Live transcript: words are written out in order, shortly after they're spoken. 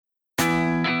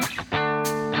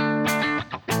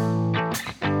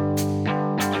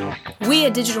We are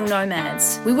digital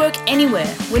nomads. We work anywhere.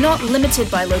 We're not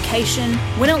limited by location.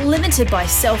 We're not limited by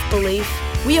self-belief.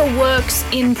 We are works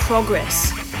in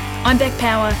progress. I'm Beck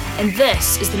Power, and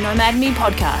this is the Nomad Me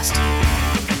podcast.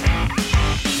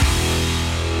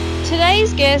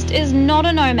 Today's guest is not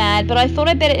a nomad, but I thought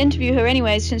I'd better interview her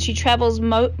anyways since she travels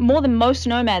more than most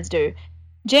nomads do.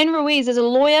 Jen Ruiz is a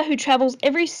lawyer who travels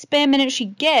every spare minute she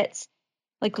gets,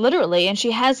 like literally, and she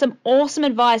has some awesome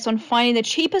advice on finding the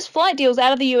cheapest flight deals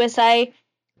out of the USA.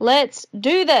 Let's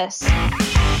do this.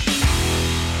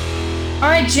 All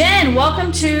right, Jen,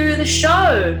 welcome to the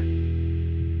show.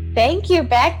 Thank you,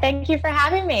 Beck. Thank you for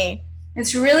having me.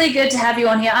 It's really good to have you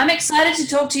on here. I'm excited to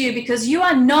talk to you because you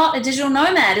are not a digital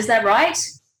nomad, is that right?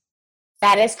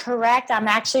 That is correct. I'm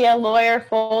actually a lawyer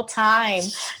full time.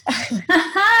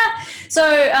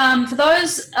 So for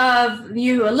those of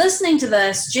you who are listening to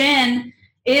this, Jen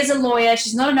is a lawyer.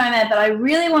 She's not a nomad, but I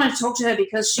really wanted to talk to her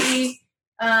because she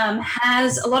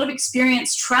has a lot of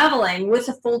experience traveling with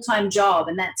a full-time job,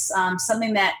 and that's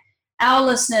something that our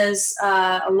listeners,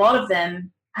 a lot of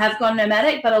them have gone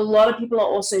nomadic, but a lot of people are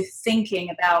also thinking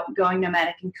about going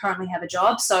nomadic and currently have a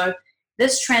job. So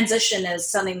this transition is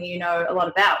something that you know a lot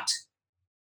about.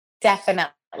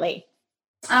 Definitely.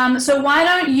 So why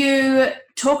don't you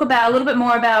talk about a little bit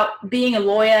more about being a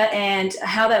lawyer and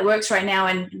how that works right now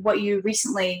and what you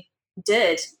recently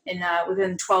did in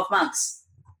within 12 months?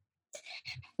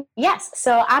 Yes.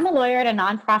 So I'm a lawyer at a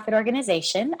nonprofit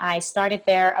organization. I started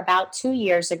there about 2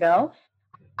 years ago.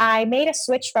 I made a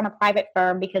switch from a private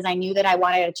firm because I knew that I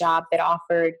wanted a job that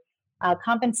offered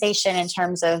compensation in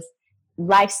terms of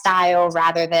lifestyle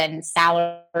rather than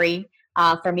salary.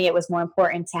 For me, it was more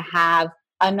important to have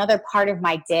another part of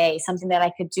my day, something that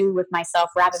I could do with myself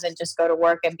rather than just go to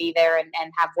work and be there and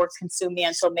have work consume me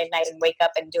until midnight and wake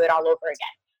up and do it all over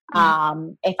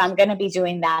again. If I'm going to be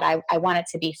doing that, I want it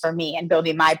to be for me and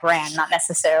building my brand, not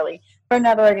necessarily for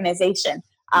another organization.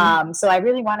 So I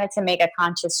really wanted to make a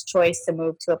conscious choice to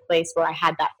move to a place where I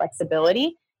had that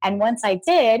flexibility. And once I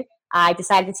did, I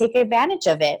decided to take advantage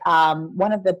of it.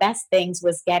 One of the best things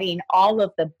was getting all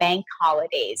of the bank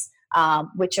holidays,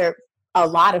 which are a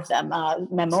lot of them,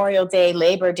 Memorial Day,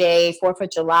 Labor Day, 4th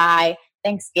of July,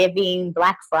 Thanksgiving,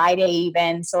 Black Friday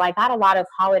even. So I got a lot of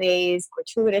holidays,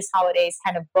 gratuitous holidays,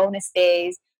 kind of bonus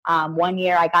days. One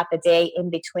year I got the day in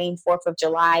between 4th of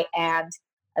July and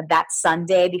that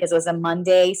Sunday because it was a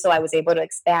Monday. So I was able to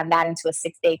expand that into a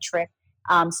 6-day trip.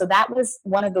 So that was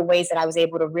one of the ways that I was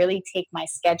able to really take my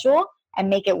schedule and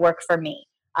make it work for me,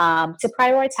 to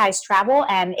prioritize travel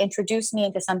and introduce me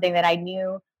into something that I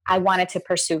knew I wanted to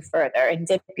pursue further and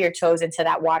dip your toes into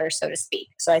that water, so to speak.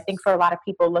 So I think for a lot of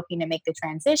people looking to make the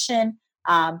transition,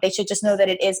 they should just know that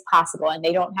it is possible and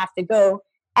they don't have to go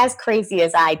as crazy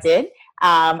as I did.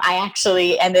 I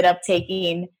actually ended up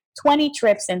taking 20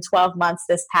 trips in 12 months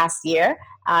this past year.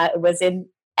 It was in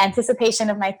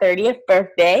anticipation of my 30th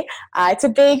birthday. It's a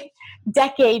big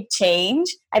decade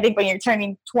change. I think when you're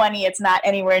turning 20, it's not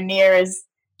anywhere near as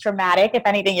traumatic. If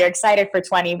anything, you're excited for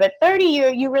 20, but 30,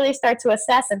 you really start to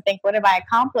assess and think, what have I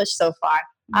accomplished so far?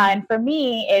 And for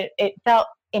me, it felt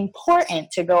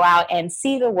important to go out and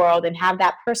see the world and have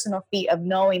that personal feat of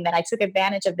knowing that I took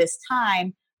advantage of this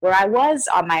time where I was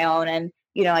on my own and,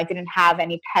 you know, I didn't have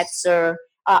any pets or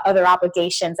other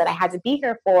obligations that I had to be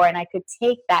here for. And I could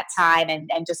take that time and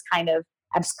just kind of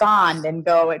abscond and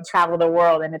go and travel the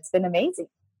world. And it's been amazing.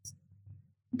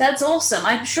 That's awesome.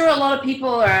 I'm sure a lot of people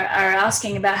are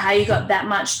asking about how you got that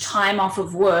much time off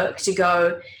of work to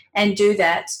go and do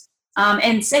that.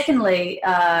 And secondly,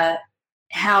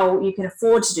 how you can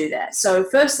afford to do that. So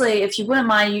firstly, if you wouldn't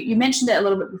mind, you mentioned it a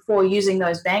little bit before, using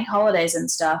those bank holidays and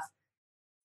stuff.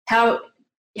 How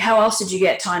else did you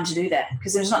get time to do that?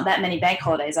 Because there's not that many bank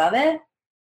holidays, are there?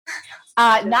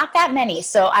 Not that many.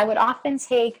 So I would often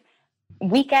take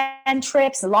weekend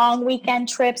trips, long weekend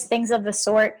trips, things of the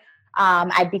sort.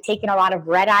 I'd be taking a lot of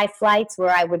red-eye flights where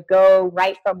I would go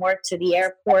right from work to the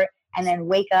airport and then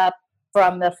wake up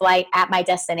from the flight at my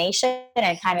destination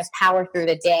and kind of power through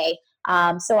the day.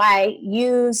 So I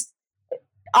used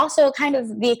also kind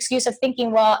of the excuse of thinking,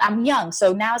 well, I'm young,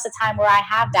 so now's the time where I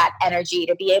have that energy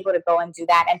to be able to go and do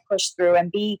that and push through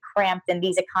and be cramped in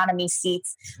these economy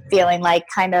seats, feeling like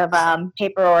kind of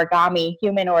paper origami,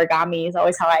 human origami is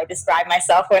always how I describe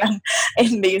myself when I'm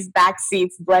in these back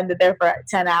seats blended there for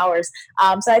 10 hours.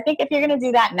 So I think if you're going to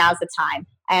do that, now's the time.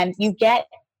 And you get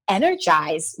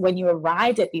energized when you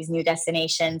arrived at these new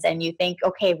destinations and you think,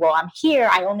 okay, well, I'm here.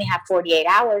 I only have 48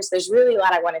 hours. There's really a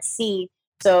lot I want to see.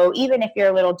 So even if you're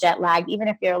a little jet lagged, even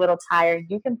if you're a little tired,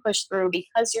 you can push through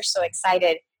because you're so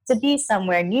excited to be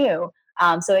somewhere new.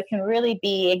 So it can really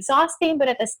be exhausting, but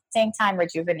at the same time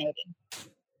rejuvenating.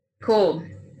 Cool.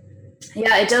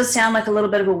 Yeah, it does sound like a little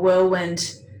bit of a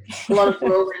whirlwind, a lot of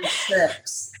whirlwind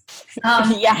trips.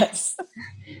 Yes.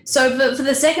 So for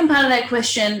the second part of that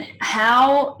question,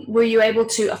 how were you able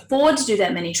to afford to do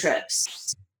that many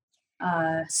trips?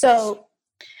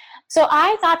 So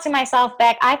I thought to myself,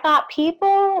 Beck, I thought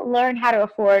people learn how to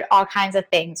afford all kinds of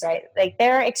things, right? Like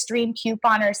there are extreme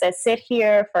couponers that sit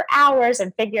here for hours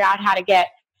and figure out how to get,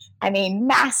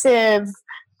 massive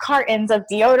cartons of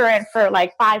deodorant for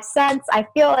like 5 cents. I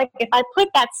feel like if I put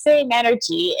that same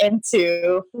energy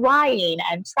into flying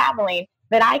and traveling,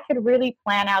 that I could really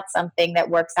plan out something that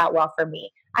works out well for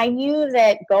me. I knew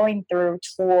that going through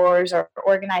tours or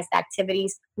organized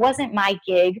activities wasn't my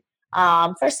gig.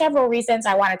 For several reasons.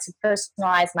 I wanted to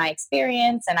personalize my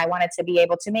experience and I wanted to be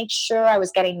able to make sure I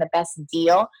was getting the best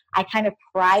deal. I kind of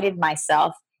prided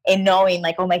myself in knowing,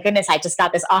 like, oh my goodness, I just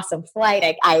got this awesome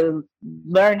flight. I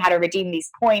learned how to redeem these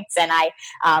points and I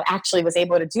actually was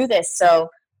able to do this. So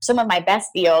some of my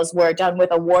best deals were done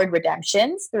with award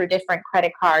redemptions through different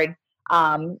credit card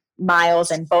miles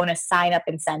and bonus sign up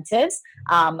incentives,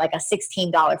 like a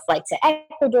 $16 flight to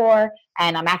Ecuador.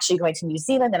 And I'm actually going to New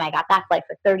Zealand and I got that flight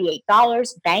for $38.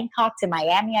 Bangkok to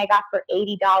Miami, I got for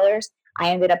 $80. I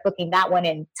ended up booking that one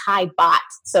in Thai baht,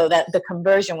 so that the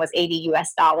conversion was 80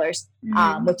 US dollars,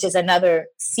 which is another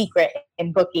secret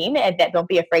in booking. And that don't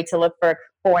be afraid to look for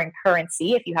foreign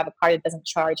currency. If you have a card that doesn't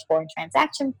charge foreign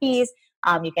transaction fees,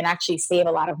 you can actually save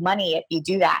a lot of money if you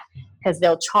do that, because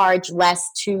they'll charge less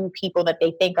to people that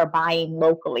they think are buying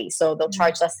locally. So they'll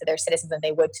charge less to their citizens than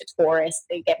they would to tourists.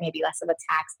 They get maybe less of a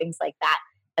tax, things like that.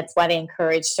 That's why they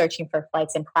encourage searching for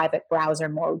flights in private browser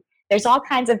mode. There's all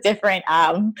kinds of different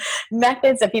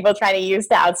methods that people try to use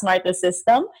to outsmart the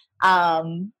system.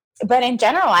 But in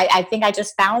general, I think I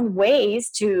just found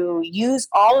ways to use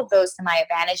all of those to my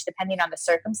advantage, depending on the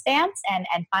circumstance, and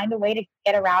find a way to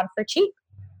get around for cheap.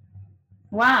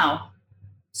 Wow.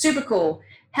 Super cool.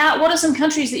 What are some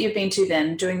countries that you've been to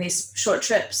then doing these short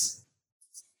trips?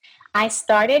 I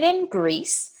started in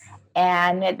Greece,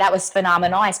 and that was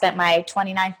phenomenal. I spent my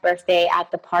 29th birthday at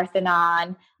the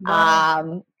Parthenon.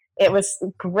 Wow. It was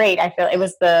great. I feel it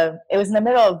was in the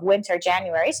middle of winter,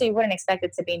 January, so you wouldn't expect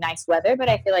it to be nice weather, but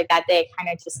I feel like that day kind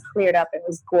of just cleared up. It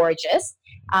was gorgeous.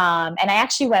 And I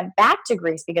actually went back to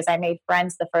Greece because I made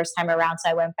friends the first time around. So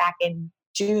I went back in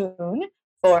June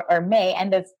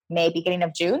end of May, beginning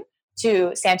of June,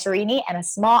 to Santorini and a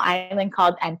small island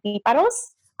called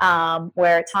Antiparos,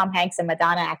 where Tom Hanks and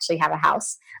Madonna actually have a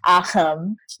house.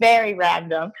 Very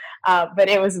random, but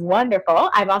it was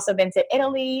wonderful. I've also been to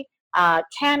Italy,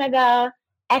 Canada,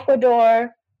 Ecuador,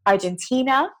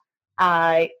 Argentina,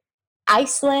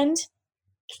 Iceland,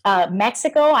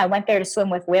 Mexico. I went there to swim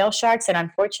with whale sharks, and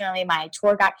unfortunately my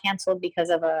tour got canceled because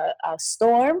of a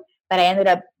storm. But I ended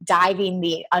up diving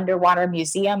the underwater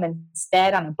museum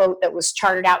instead on a boat that was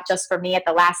chartered out just for me at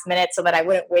the last minute so that I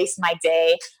wouldn't waste my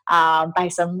day, by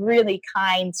some really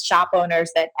kind shop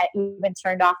owners that even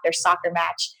turned off their soccer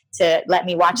match to let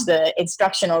me watch the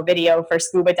instructional video for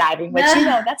scuba diving, which,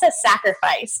 that's a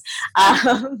sacrifice.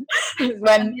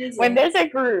 When there's a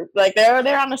group, like they're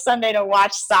there on a Sunday to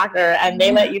watch soccer and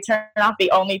they let you turn off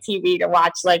the only TV to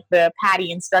watch like the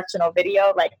PADI instructional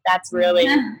video, like that's really,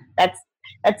 that's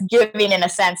giving in a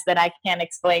sense that I can't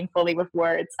explain fully with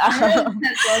words.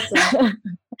 That's awesome.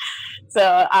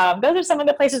 So those are some of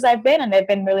the places I've been, and they've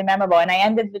been really memorable. And I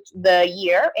ended the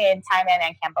year in Thailand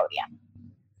and Cambodia.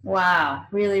 Wow,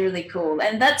 really, really cool.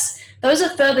 And those are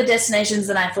further destinations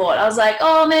than I thought. I was like,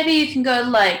 oh, maybe you can go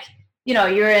like,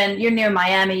 you're near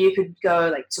Miami, you could go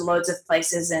like to loads of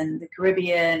places in the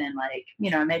Caribbean and like,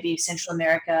 maybe Central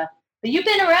America. But you've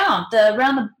been around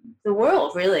the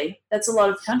world, really. That's a lot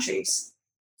of countries.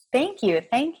 Thank you.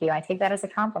 I take that as a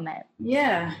compliment.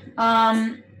 Yeah.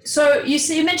 So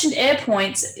you mentioned air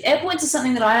points. Air points is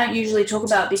something that I don't usually talk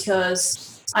about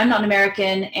because I'm not an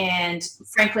American, and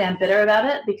frankly, I'm bitter about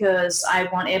it because I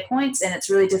want air points, and it's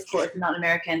really difficult if you're not an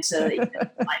American to even,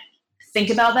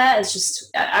 think about that. It's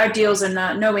just our deals are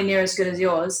nowhere near as good as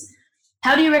yours.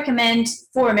 How do you recommend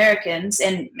for Americans,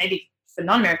 and maybe for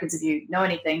non-Americans if you know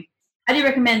anything, how do you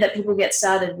recommend that people get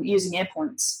started using air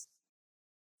points?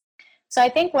 So I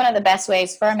think one of the best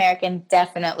ways for Americans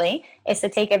definitely is to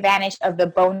take advantage of the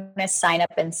bonus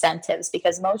sign-up incentives,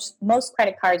 because most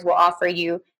credit cards will offer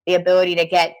you the ability to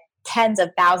get tens of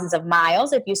thousands of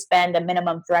miles if you spend a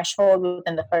minimum threshold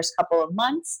within the first couple of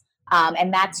months.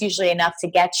 And that's usually enough to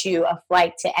get you a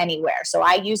flight to anywhere. So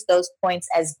I use those points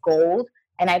as gold,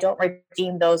 and I don't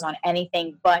redeem those on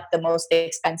anything but the most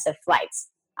expensive flights.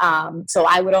 So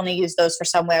I would only use those for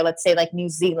somewhere, let's say like New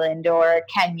Zealand or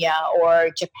Kenya or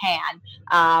Japan.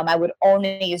 I would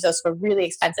only use those for really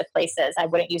expensive places. I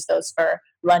wouldn't use those for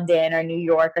London or New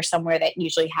York or somewhere that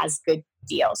usually has good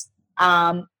deals.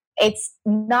 It's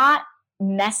not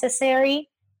necessary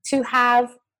to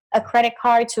have a credit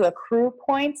card to accrue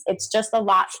points. It's just a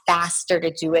lot faster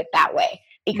to do it that way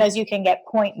because you can get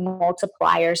point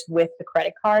multipliers with the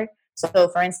credit card. So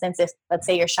for instance, if let's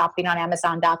say you're shopping on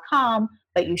Amazon.com,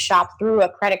 but you shop through a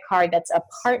credit card that's a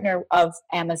partner of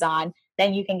Amazon,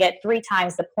 then you can get 3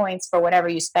 times the points for whatever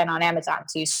you spend on Amazon.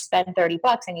 So you spend $30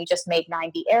 and you just made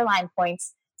 90 airline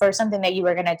points for something that you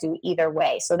were going to do either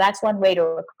way. So that's one way to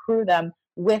accrue them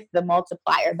with the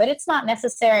multiplier, but it's not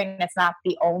necessary and it's not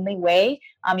the only way.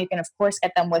 You can of course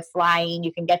get them with flying.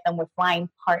 You can get them with flying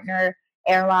partner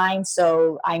airlines.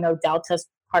 So I know Delta's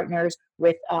partners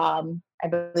with I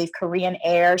believe Korean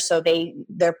Air, so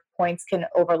their points can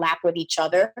overlap with each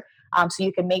other. So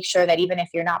you can make sure that even if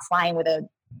you're not flying with an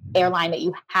airline that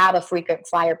you have a frequent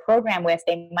flyer program with,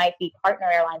 they might be partner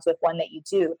airlines with one that you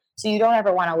do. So you don't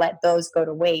ever want to let those go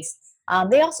to waste.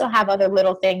 They also have other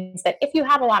little things that if you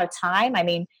have a lot of time, I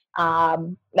mean,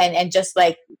 and just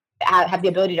like have the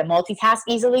ability to multitask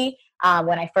easily.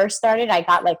 When I first started, I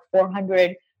got like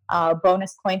 400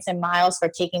 bonus points and miles for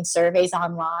taking surveys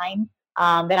online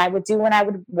that I would do when I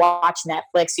would watch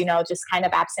Netflix, just kind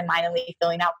of absentmindedly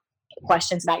filling out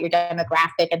questions about your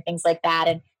demographic and things like that.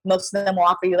 And most of them will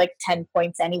offer you like 10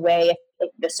 points anyway if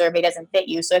the survey doesn't fit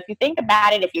you. So if you think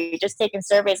about it, if you're just taking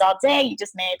surveys all day, you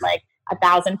just made like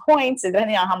 1,000 points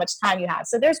depending on how much time you have.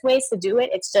 So there's ways to do it.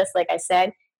 It's just, like I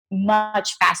said,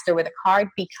 much faster with a card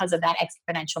because of that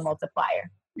exponential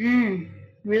multiplier.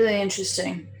 Really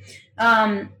interesting.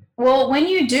 Well, when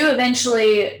you do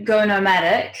eventually go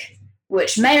nomadic,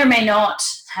 which may or may not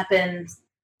happen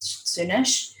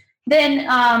soonish,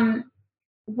 then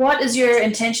what is your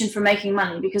intention for making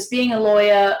money? Because being a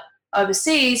lawyer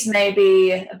overseas may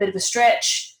be a bit of a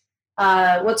stretch.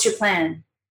 What's your plan?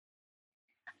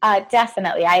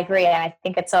 Definitely, I agree. And I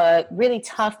think it's really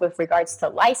tough with regards to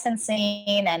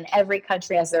licensing, and every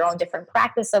country has their own different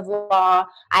practice of law.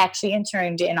 I actually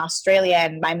interned in Australia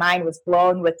and my mind was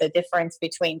blown with the difference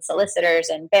between solicitors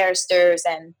and barristers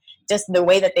and just the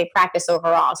way that they practice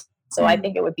overall. So I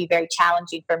think it would be very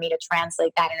challenging for me to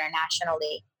translate that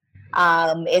internationally.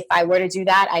 If I were to do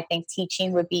that, I think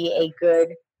teaching would be a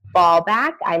good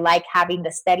fallback. I like having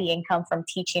the steady income from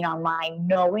teaching online,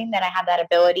 knowing that I have that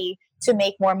ability to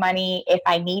make more money if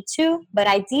I need to. But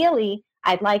ideally,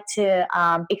 I'd like to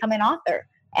become an author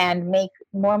and make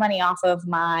more money off of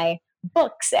my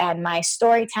books and my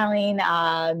storytelling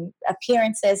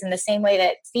appearances in the same way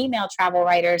that female travel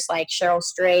writers like Cheryl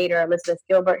Strayed or Elizabeth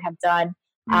Gilbert have done.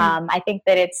 I think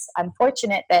that it's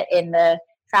unfortunate that in the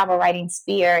travel writing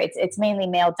sphere, it's mainly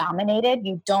male dominated.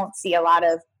 You don't see a lot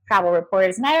of travel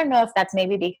reporters. And I don't know if that's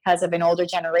maybe because of an older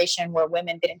generation where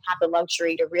women didn't have the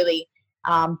luxury to really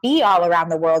be all around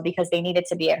the world because they needed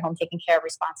to be at home taking care of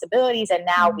responsibilities. And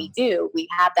now we do. We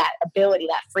have that ability,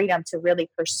 that freedom to really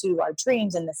pursue our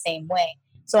dreams in the same way.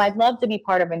 So I'd love to be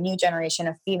part of a new generation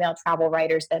of female travel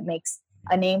writers that makes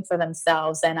a name for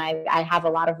themselves. And I have a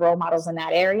lot of role models in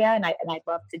that area, and I'd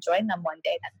love to join them one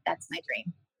day. That's my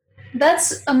dream.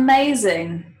 That's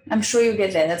amazing. I'm sure you'll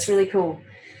get there. That's really cool.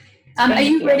 Are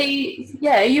you ready?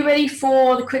 Yeah. Are you ready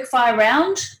for the quick fire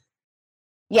round?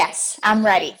 Yes, I'm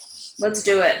ready. Let's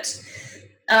do it.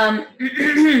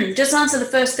 Just answer the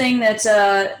first thing that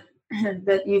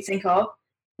that you think of.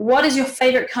 What is your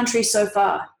favorite country so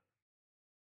far?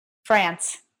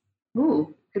 France.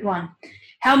 Ooh, good one.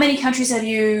 How many countries have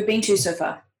you been to so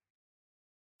far?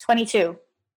 22.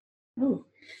 Ooh.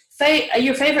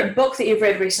 Your favorite book that you've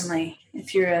read recently,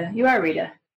 if you are a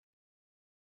reader?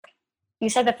 You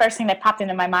said the first thing that popped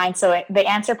into my mind, so the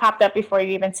answer popped up before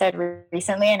you even said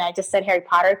recently, and I just said Harry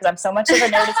Potter because I'm so much of a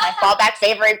nerd. It's my fallback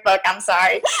favorite book. I'm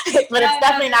sorry, but it's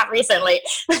definitely not recently.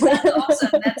 That's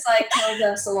awesome. That's tells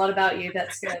us a lot about you.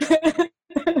 That's good.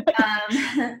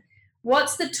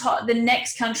 What's the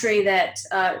next country that?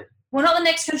 Well, not the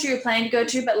next country you're planning to go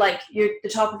to, but like the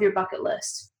top of your bucket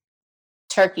list.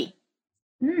 Turkey.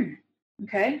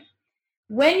 Okay.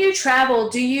 When you travel,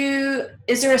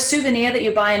 is there a souvenir that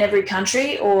you buy in every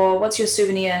country, or what's your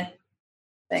souvenir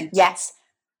thing? Yes.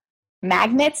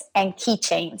 Magnets and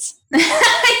keychains.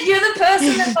 You're the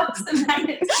person that buys the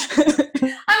magnets.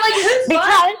 I'm like, who's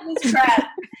buying this crap?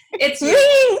 It's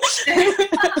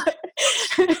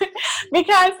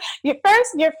because your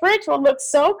fridge will look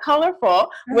so colorful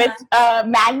with a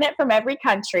magnet from every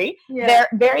country. Yeah. They're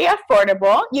very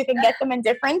affordable. You can get them in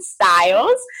different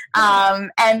styles,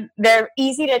 and they're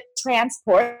easy to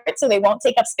transport, so they won't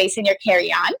take up space in your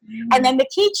carry-on. And then the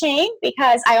keychain,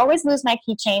 because I always lose my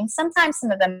keychain. Sometimes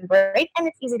some of them break, and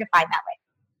it's easy to find that way.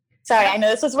 Sorry, I know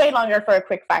this was way longer for a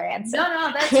quick fire answer.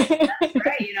 No, that's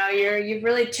great. You've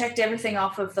really checked everything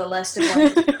off of the list of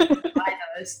ones to buy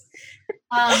those.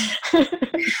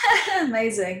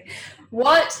 Amazing.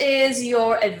 What is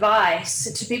your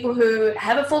advice to people who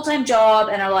have a full-time job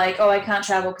and are like, oh, I can't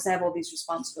travel because I have all these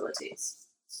responsibilities?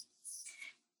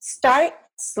 Start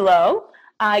slow.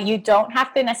 You don't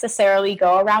have to necessarily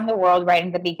go around the world right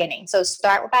in the beginning. So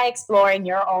start by exploring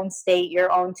your own state,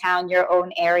 your own town, your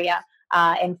own area.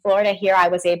 In Florida here, I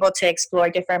was able to explore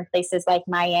different places like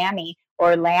Miami,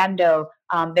 Orlando.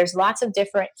 There's lots of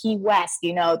different Key West,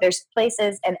 there's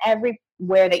places, and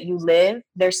everywhere that you live,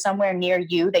 there's somewhere near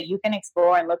you that you can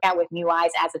explore and look at with new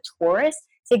eyes as a tourist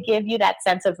to give you that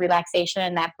sense of relaxation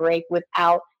and that break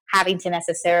without having to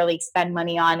necessarily spend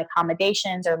money on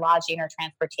accommodations or lodging or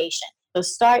transportation. So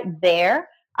start there.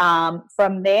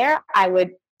 From there, I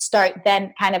would start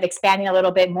then kind of expanding a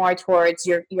little bit more towards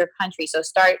your country. So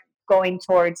start going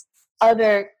towards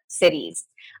other cities,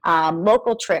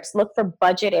 local trips. Look for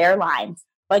budget airlines.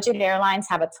 Budget airlines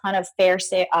have a ton of fare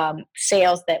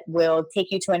sales that will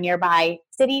take you to a nearby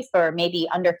city for maybe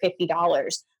under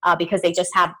 $50 because they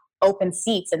just have open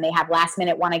seats and they have last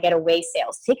minute want to get away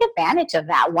sales. Take advantage of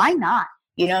that. Why not?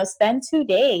 Spend 2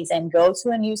 days and go to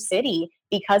a new city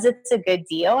because it's a good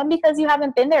deal and because you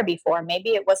haven't been there before. Maybe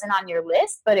it wasn't on your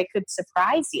list, but it could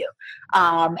surprise you.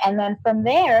 And then from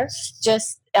there,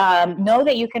 just know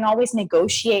that you can always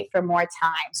negotiate for more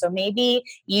time. So maybe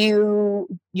your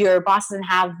boss doesn't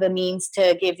have the means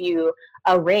to give you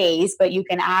a raise, but you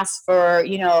can ask for,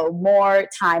 more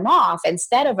time off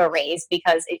instead of a raise,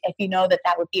 because if you know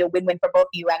that would be a win-win for both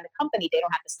you and the company, they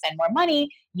don't have to spend more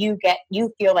money. You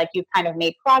feel like you've kind of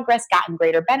made progress, gotten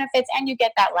greater benefits, and you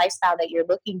get that lifestyle that you're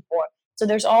looking for. So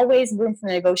there's always room for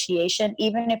negotiation,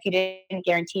 even if you didn't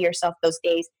guarantee yourself those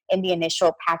days in the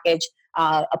initial package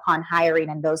upon hiring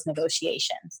and those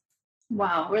negotiations.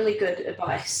 Wow, really good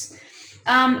advice.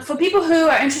 For people who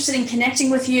are interested in connecting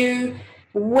with you,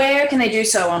 where can they do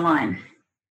so online?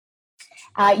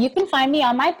 You can find me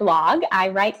on my blog. I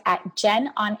write at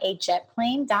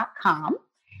jenonajetplane.com.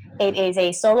 It is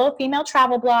a solo female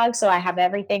travel blog, so I have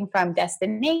everything from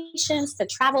destinations to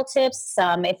travel tips,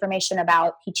 some information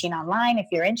about teaching online if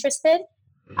you're interested.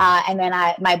 And then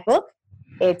my book,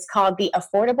 it's called The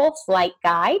Affordable Flight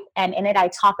Guide, and in it I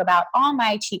talk about all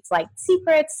my cheap flight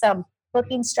secrets, some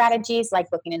booking strategies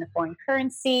like booking in a foreign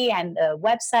currency and the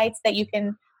websites that you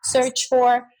can search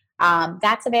for.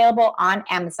 That's available on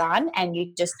Amazon, and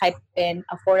you just type in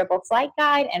Affordable Flight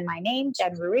Guide and my name,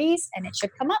 Jen Ruiz, and it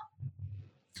should come up.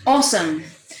 Awesome.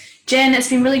 Jen, it's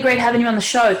been really great having you on the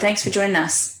show. Thanks for joining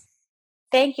us.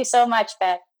 Thank you so much,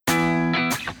 Beth.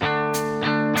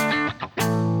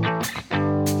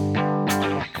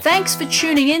 Thanks for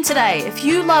tuning in today. If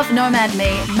you love Nomad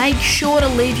Me, make sure to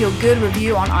leave your good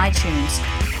review on iTunes.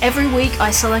 Every week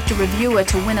I select a reviewer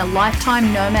to win a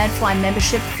lifetime Nomad Fly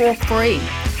membership for free.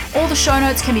 All the show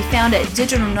notes can be found at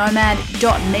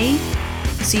digitalnomad.me.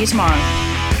 See you tomorrow.